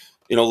 And,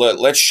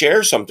 let's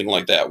share something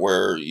like that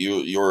where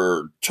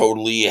you're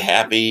totally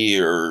happy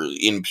or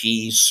in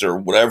peace or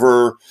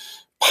whatever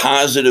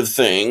positive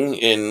thing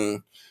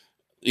in,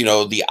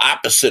 the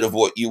opposite of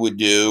what you would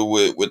do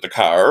with the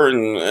car.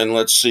 And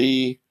let's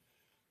see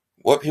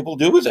what people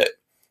do with it.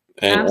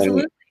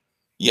 Absolutely.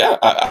 Yeah,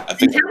 I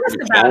think tell us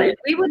about it.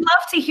 We would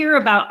love to hear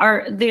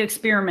about the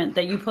experiment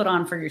that you put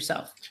on for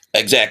yourself.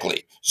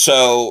 Exactly.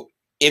 So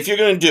if you're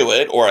going to do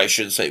it, or I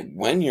should say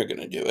when you're going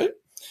to do it,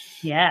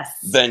 yes,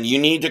 then you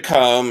need to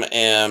come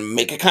and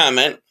make a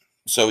comment.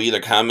 So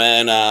either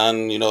comment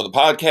on, the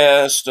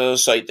podcast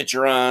site that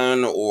you're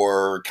on,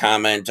 or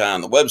comment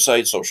on the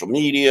website, social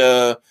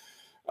media,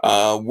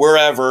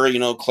 wherever,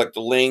 click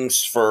the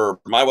links for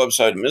my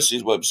website and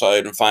Missy's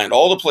website and find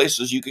all the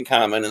places you can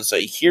comment and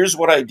say, here's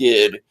what I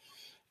did.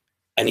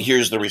 And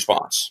here's the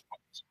response.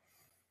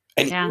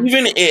 And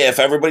even if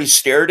everybody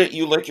stared at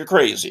you like you're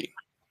crazy,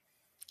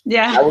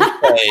 I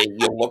would say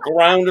you look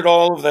around at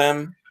all of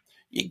them,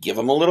 you give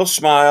them a little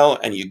smile,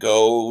 and you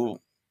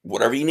go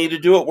whatever you need to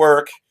do at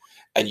work,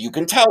 and you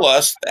can tell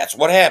us that's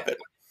what happened.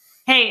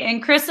 Hey,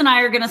 and Chris and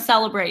I are going to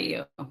celebrate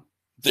you.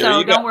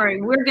 Don't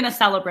worry, we're going to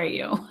celebrate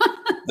you.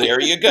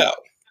 There you go.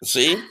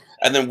 See?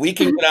 And then we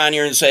can get on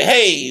here and say,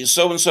 hey,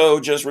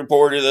 so-and-so just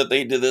reported that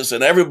they did this,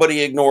 and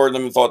everybody ignored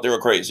them and thought they were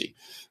crazy.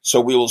 So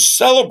we will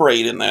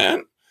celebrate in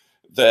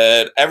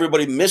that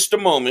everybody missed a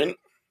moment.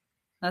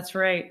 That's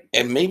right.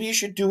 And maybe you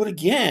should do it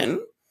again,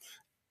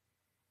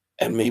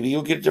 and maybe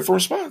you'll get a different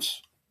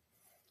response.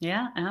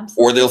 Yeah,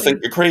 absolutely. Or they'll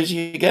think you're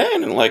crazy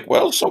again and like,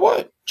 well, so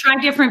what? Try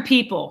different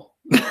people.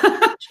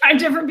 Try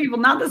different people,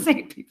 not the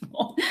same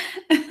people.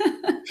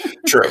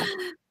 True.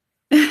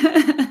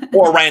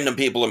 Or random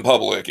people in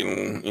public,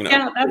 and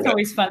Yeah, that's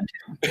always fun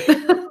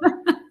too.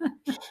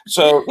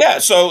 So yeah,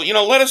 so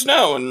let us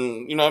know,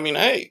 and I mean,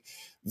 hey,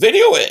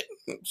 video it.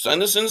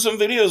 Send us in some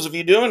videos of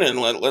you doing it, and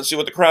let's see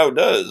what the crowd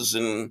does,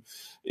 and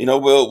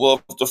we'll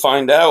have to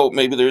find out.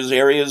 Maybe there's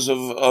areas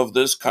of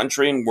this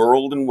country and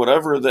world and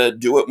whatever that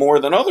do it more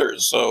than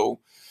others. So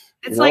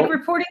it's like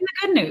reporting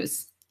the good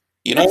news.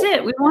 That's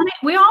it.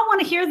 We all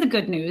want to hear the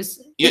good news.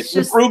 It's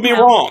you just prove me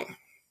wrong.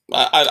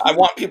 I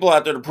want people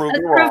out there to prove me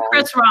wrong.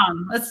 Chris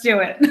wrong. Let's do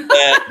it.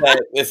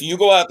 that if you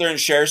go out there and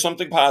share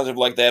something positive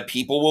like that,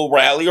 people will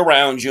rally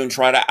around you and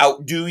try to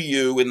outdo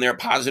you in their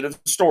positive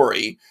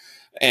story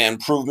and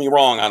prove me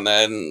wrong on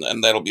that,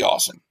 and that'll be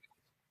awesome.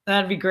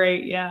 That'd be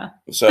great, yeah.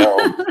 So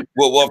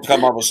we'll have to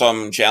come up with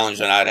some challenge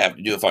that I'd have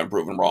to do if I'm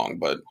proven wrong,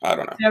 but I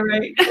don't know. Yeah,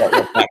 right.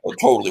 Let's not go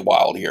totally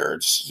wild here.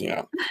 It's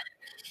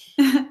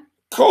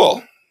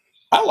cool.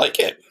 I like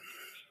it.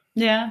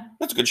 Yeah,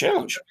 that's a good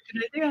challenge.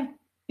 Good idea.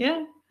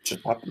 Yeah,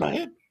 just popped in my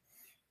head.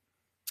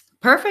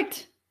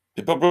 Perfect.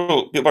 People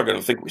are going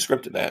to think we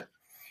scripted that.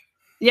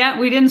 Yeah,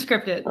 we didn't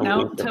script it.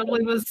 No,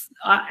 totally was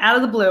out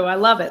of the blue. I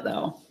love it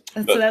though.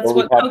 So that's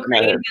totally what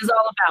co-creating is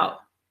all about.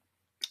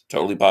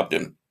 Totally popped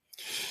in.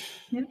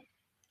 Yeah.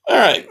 All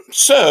right.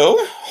 So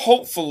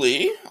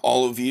hopefully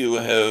all of you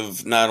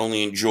have not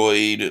only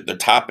enjoyed the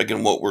topic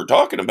and what we're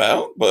talking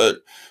about, but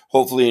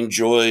hopefully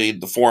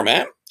enjoyed the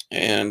format.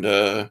 And,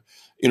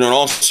 in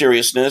all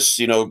seriousness,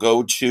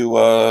 go to,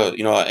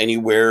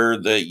 anywhere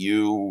that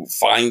you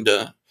find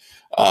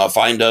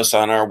us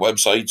on our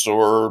websites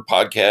or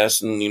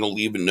podcasts, and,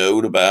 leave a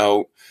note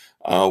about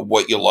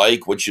what you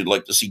like, what you'd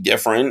like to see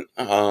different.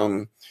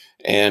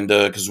 And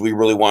because we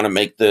really want to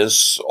make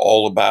this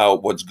all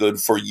about what's good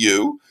for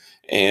you,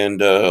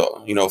 and,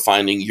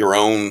 finding your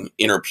own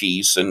inner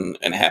peace and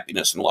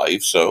happiness in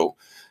life. So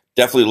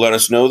definitely let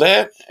us know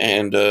that.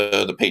 And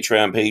the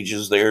Patreon page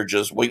is there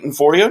just waiting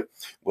for you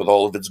with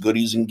all of its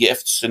goodies and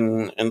gifts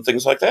and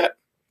things like that.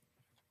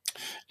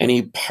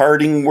 Any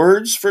parting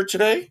words for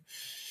today?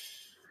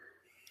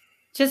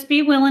 Just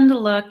be willing to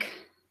look.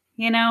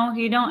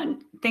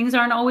 Things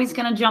aren't always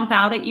going to jump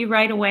out at you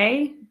right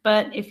away.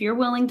 But if you're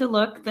willing to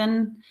look,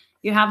 then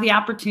you have the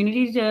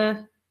opportunity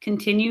to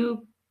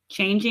continue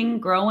changing,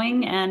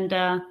 growing, and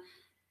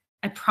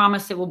I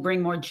promise it will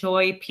bring more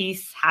joy,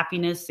 peace,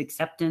 happiness,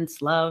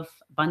 acceptance, love,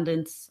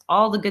 abundance,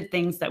 all the good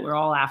things that we're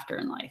all after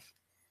in life.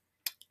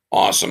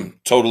 Awesome.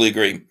 Totally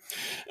agree.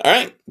 All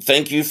right.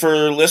 Thank you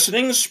for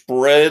listening.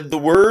 Spread the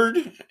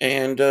word,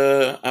 and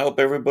I hope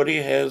everybody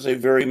has a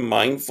very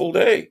mindful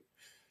day.